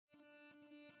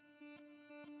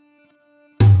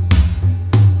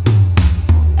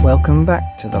Welcome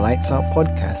back to the Lights Out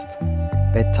podcast,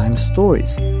 bedtime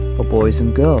stories for boys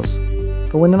and girls,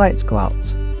 for when the lights go out.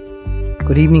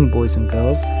 Good evening, boys and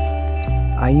girls.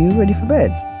 Are you ready for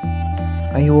bed?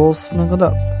 Are you all snuggled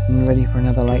up and ready for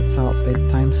another Lights Out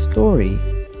bedtime story?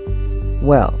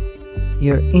 Well,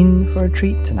 you're in for a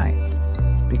treat tonight,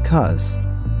 because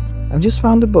I've just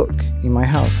found a book in my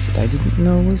house that I didn't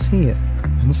know was here,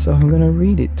 and so I'm going to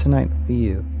read it tonight for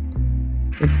you.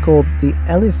 It's called The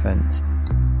Elephant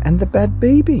and the Bad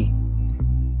Baby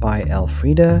by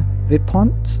Elfrida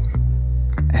Vipont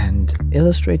and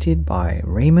illustrated by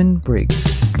Raymond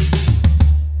Briggs.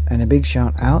 And a big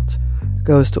shout out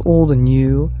goes to all the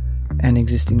new and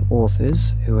existing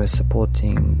authors who are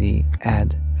supporting the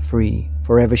ad-free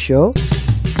Forever show.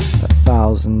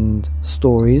 1,000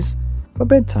 stories for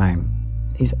bedtime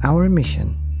is our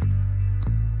mission.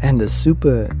 And a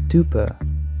super duper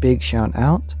big shout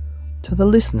out to the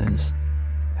listeners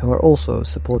who are also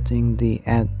supporting the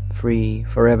ad-free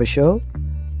Forever show.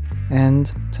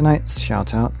 And tonight's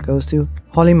shout out goes to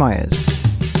Holly Myers.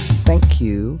 Thank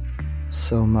you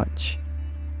so much.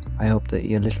 I hope that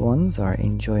your little ones are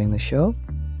enjoying the show.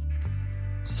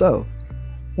 So,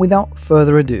 without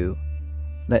further ado,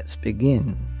 let's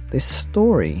begin this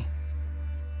story.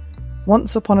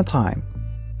 Once upon a time,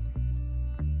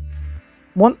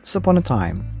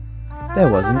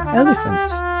 there was an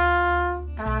elephant.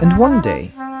 And one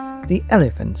day, the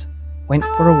elephant went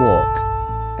for a walk,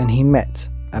 and he met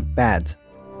a bad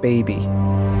baby.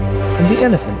 And the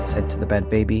elephant said to the bad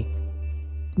baby,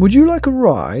 "Would you like a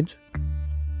ride?"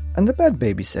 And the bad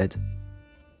baby said,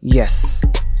 "Yes."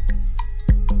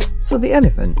 So the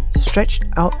elephant stretched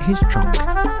out his trunk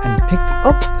and picked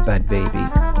up the bad baby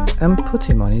and put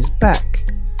him on his back.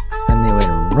 And they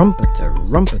went rumpeter,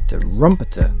 rumpeter,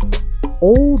 rumpeter,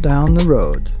 all down the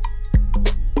road.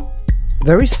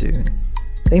 Very soon,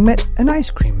 they met an ice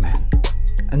cream man,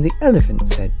 and the elephant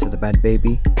said to the bad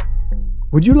baby,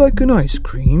 "Would you like an ice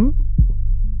cream?"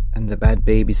 And the bad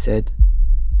baby said,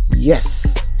 "Yes."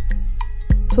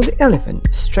 So the elephant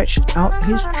stretched out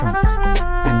his trunk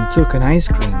and took an ice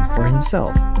cream for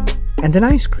himself and an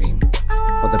ice cream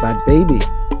for the bad baby.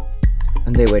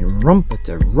 And they went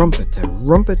rumpeter, rumpeter,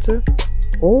 rumpeter,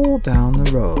 all down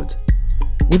the road,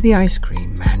 with the ice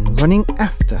cream man running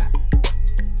after.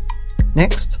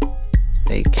 Next,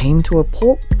 they came to a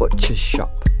pork butcher's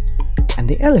shop, and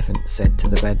the elephant said to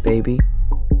the bad baby,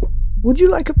 "Would you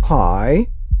like a pie?"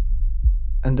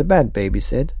 And the bad baby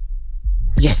said,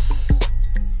 "Yes."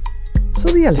 So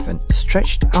the elephant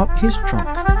stretched out his trunk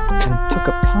and took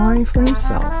a pie for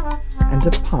himself and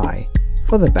a pie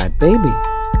for the bad baby.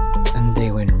 And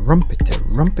they went rumpeter,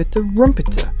 rumpeter,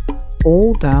 rumpeter,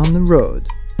 all down the road,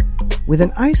 with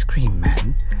an ice cream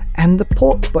man and the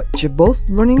pork butcher both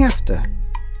running after.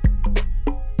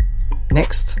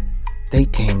 Next, they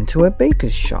came to a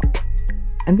baker's shop,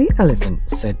 and the elephant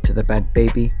said to the bad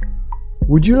baby,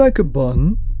 "Would you like a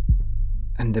bun?"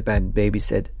 And the bad baby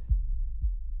said,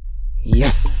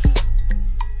 "Yes."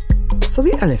 So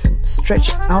the elephant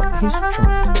stretched out his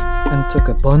trunk and took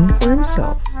a bun for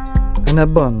himself and a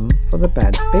bun for the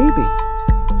bad baby.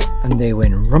 And they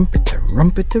went rumpeter,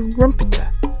 rumpeter,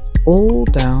 rumpeter, all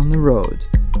down the road,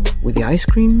 with the ice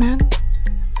cream man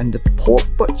and the pork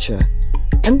butcher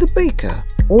and the baker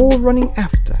all running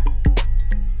after.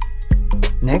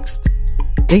 Next,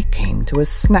 they came to a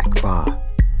snack bar,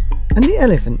 and the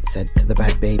elephant said to the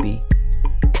bad baby,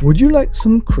 "Would you like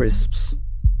some crisps?"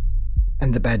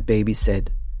 And the bad baby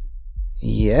said,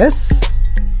 "Yes."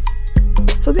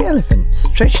 So the elephant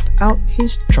stretched out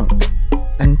his trunk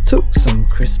and took some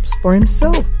crisps for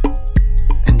himself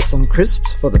and some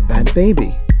crisps for the bad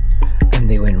baby. And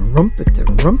they went rumpeter,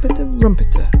 rumpeter,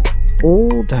 rumpeter,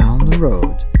 all down the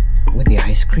road, with the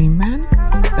ice cream man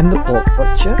and the pork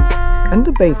butcher and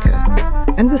the baker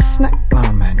and the snack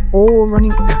bar man all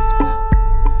running after.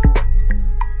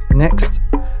 Next,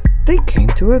 they came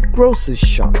to a grocer's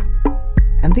shop,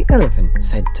 and the elephant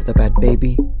said to the bad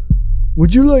baby,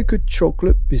 "Would you like a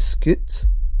chocolate biscuit?"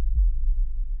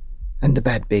 And the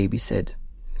bad baby said,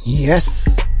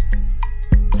 "Yes."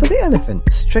 So the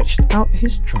elephant stretched out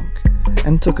his trunk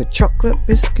and took a chocolate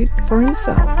biscuit for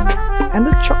himself and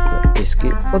a chocolate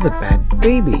biscuit for the bad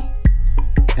baby.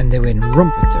 And they went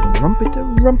rumpeter, rumpeter,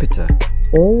 rumpeter,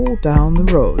 all down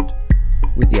the road,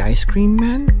 with the ice cream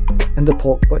man and the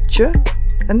pork butcher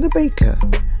and the baker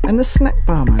and the snack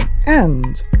bar man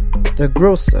and the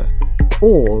grocer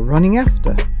all running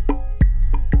after.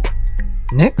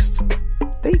 Next,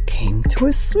 they came to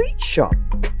a sweet shop,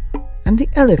 and the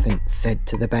elephant said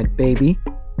to the bad baby,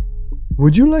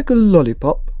 "Would you like a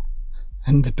lollipop?"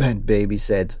 And the bad baby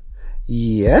said,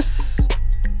 "Yes."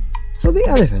 So the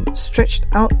elephant stretched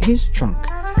out his trunk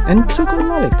and took a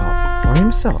lollipop for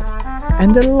himself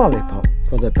and a lollipop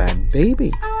for the bad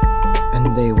baby.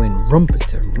 And they went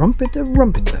rumpeter, rumpeter,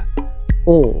 rumpeter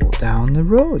all down the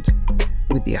road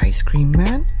with the ice cream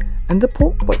man and the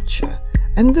pork butcher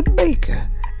and the baker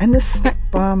and the snack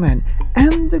bar man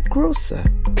and the grocer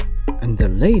and the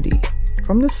lady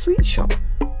from the sweet shop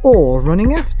all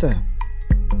running after.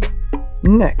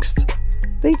 Next,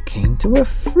 they came to a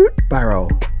fruit barrel,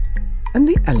 and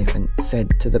the elephant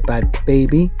said to the bad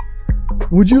baby,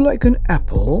 "Would you like an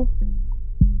apple?"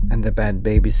 And the bad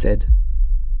baby said,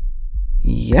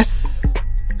 "Yes."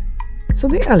 So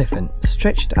the elephant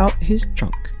stretched out his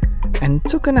trunk and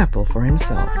took an apple for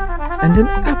himself and an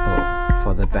apple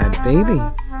for the bad baby.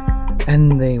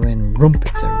 And they went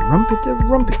rumpeter, rumpeter,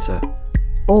 rumpeter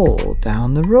all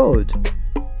down the road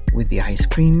with the ice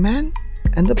cream man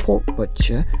and the pork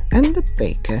butcher and the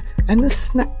baker and the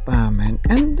snack bar man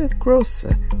and the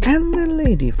grocer and the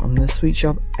lady from the sweet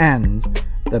shop and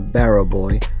the barrow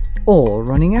boy all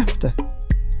running after.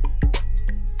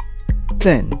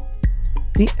 Then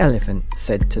the elephant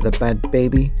said to the bad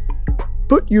baby,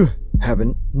 "But you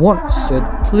haven't once said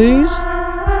please."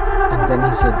 And then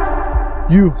he said,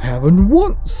 "You haven't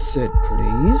once said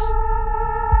please."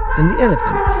 Then the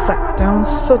elephant sat down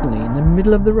suddenly in the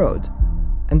middle of the road,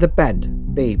 and the bad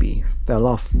baby fell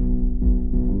off.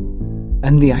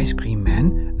 And the ice cream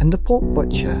man and the pork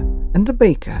butcher and the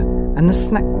baker and the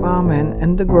snack bar man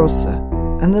and the grocer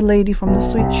and the lady from the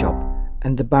sweet shop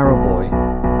and the barrow boy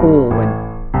all went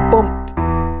bump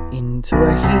into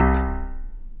a heap.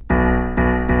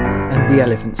 And the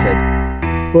elephant said,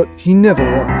 "But he never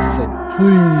once said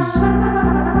please."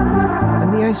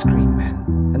 And the ice cream man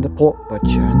and the pork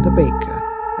butcher and the baker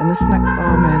and the snack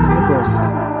bar man and the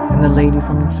grocer and the lady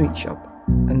from the sweet shop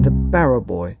and the barrow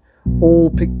boy all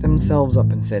picked themselves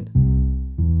up and said,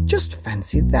 "Just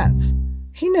fancy that,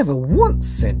 he never once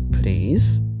said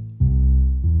please."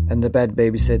 And the bad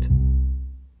baby said,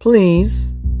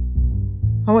 "Please,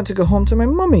 I want to go home to my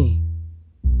mummy."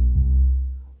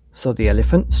 So the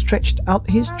elephant stretched out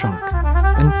his trunk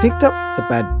and picked up the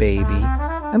bad baby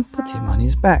and put him on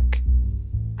his back.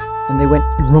 And they went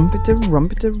rumpeter,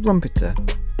 rumpeter, rumpeter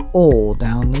all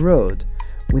down the road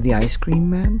with the ice cream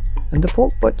man and the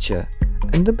pork butcher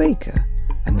and the baker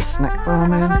and the snack bar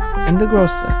man and the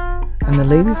grocer and the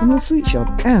lady from the sweet shop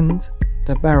and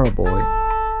the barrow boy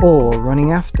all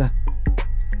running after.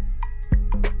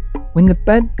 When the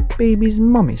bad baby's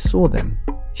mummy saw them,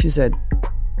 she said,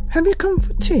 "Have you come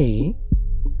for tea?"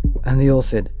 And they all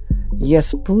said,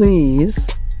 "Yes, please."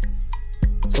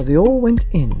 So they all went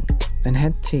in and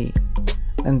had tea,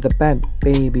 and the bad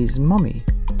baby's mummy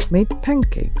made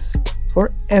pancakes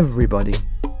for everybody.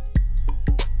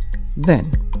 Then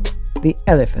the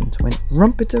elephant went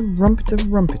rumpeter, rumpeter,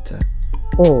 rumpeter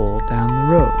all down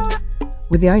the road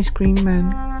with the ice cream man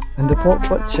and the pork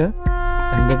butcher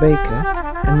and the baker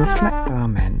and the snack bar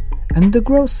man and the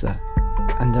grocer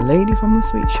and the lady from the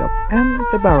sweet shop and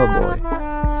the barrow boy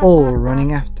all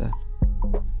running after.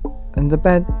 And the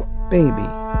bad baby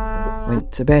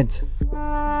went to bed.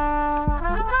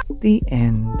 The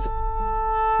end.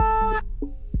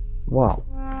 Wow.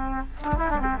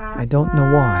 I don't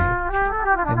know why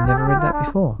I've never read that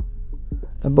before.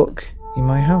 A book in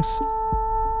my house.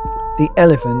 The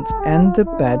Elephant and the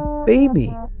Bad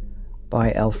Baby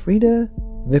by Elfrida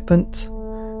Vipont,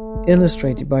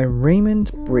 illustrated by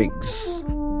Raymond Briggs.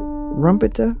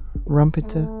 Rumpeter,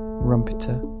 rumpeter,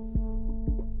 rumpeter.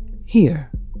 Here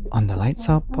on the Lights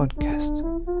Out podcast,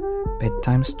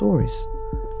 bedtime stories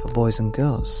for boys and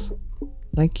girls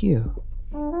like you.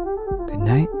 Good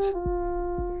night.